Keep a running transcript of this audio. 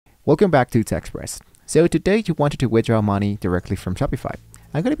Welcome back to TechExpress. So today you wanted to withdraw money directly from Shopify.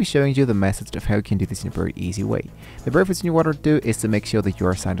 I'm going to be showing you the method of how you can do this in a very easy way. The very first thing you want to do is to make sure that you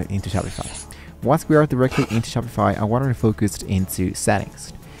are signed into Shopify. Once we are directly into Shopify, I want to focus into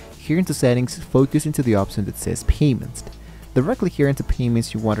settings. Here into settings, focus into the option that says payments. Directly here into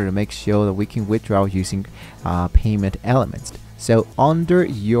payments, you wanted to make sure that we can withdraw using payment elements. So under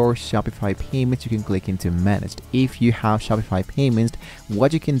your Shopify payments, you can click into managed. If you have Shopify payments,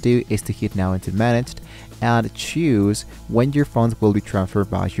 what you can do is to hit now into managed and choose when your funds will be transferred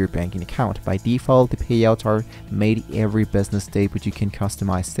by your banking account. By default, the payouts are made every business day, but you can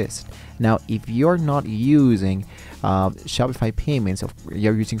customize this. Now, if you're not using Shopify payments,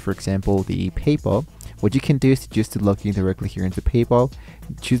 you're using, for example, the PayPal, what you can do is just to log in directly here into PayPal,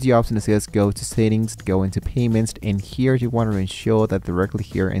 choose the option that says go to settings, go into payments, and here you want to ensure that directly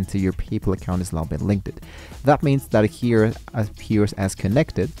here into your PayPal account has now been linked. That means that here appears as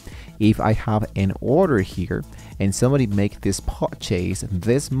connected. If I have an order here and somebody make this purchase,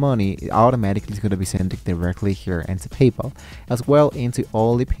 this money automatically is going to be sent directly here into PayPal, as well into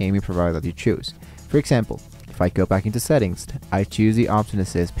all the payment provider that you choose. For example, if I go back into settings, I choose the option that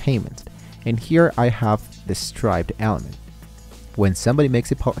says payments, and here I have the striped element. When somebody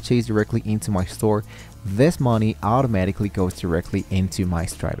makes a purchase directly into my store, this money automatically goes directly into my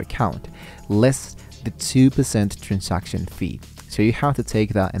Stripe account, less the 2% transaction fee. So you have to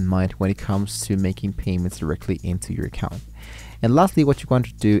take that in mind when it comes to making payments directly into your account. And lastly, what you want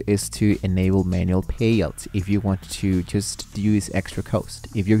to do is to enable manual payouts if you want to just use extra cost.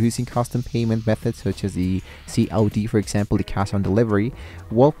 If you're using custom payment methods such as the COD, for example, the cash on delivery,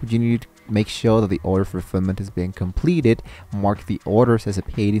 what would you need to make sure that the order fulfillment is being completed, mark the orders as a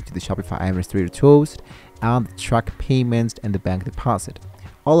paid into the Shopify administrator tools, and track payments and the bank deposit.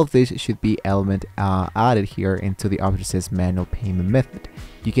 All of this should be added here into the option that says manual payment method.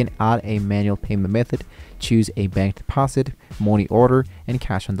 You can add a manual payment method, choose a bank deposit, money order, and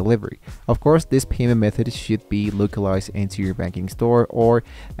cash on delivery. Of course, this payment method should be localized into your banking store or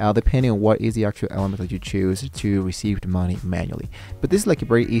depending on what is the actual element that you choose to receive the money manually. But this is like a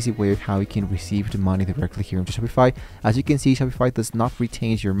very easy way of how you can receive the money directly here into Shopify. As you can see, Shopify does not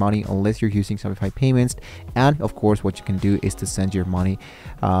retain your money unless you're using Shopify payments. And of course, what you can do is to send your money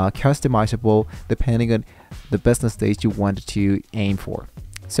customizable depending on the business days you want to aim for.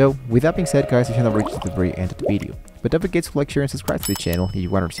 So with that being said, guys, you have reached the very end of the video. But don't forget to like, share, and subscribe to the channel if you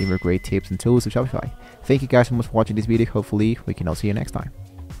want to receive more great tips and tools of Shopify. Thank you guys so much for watching this video. Hopefully we can all see you next time.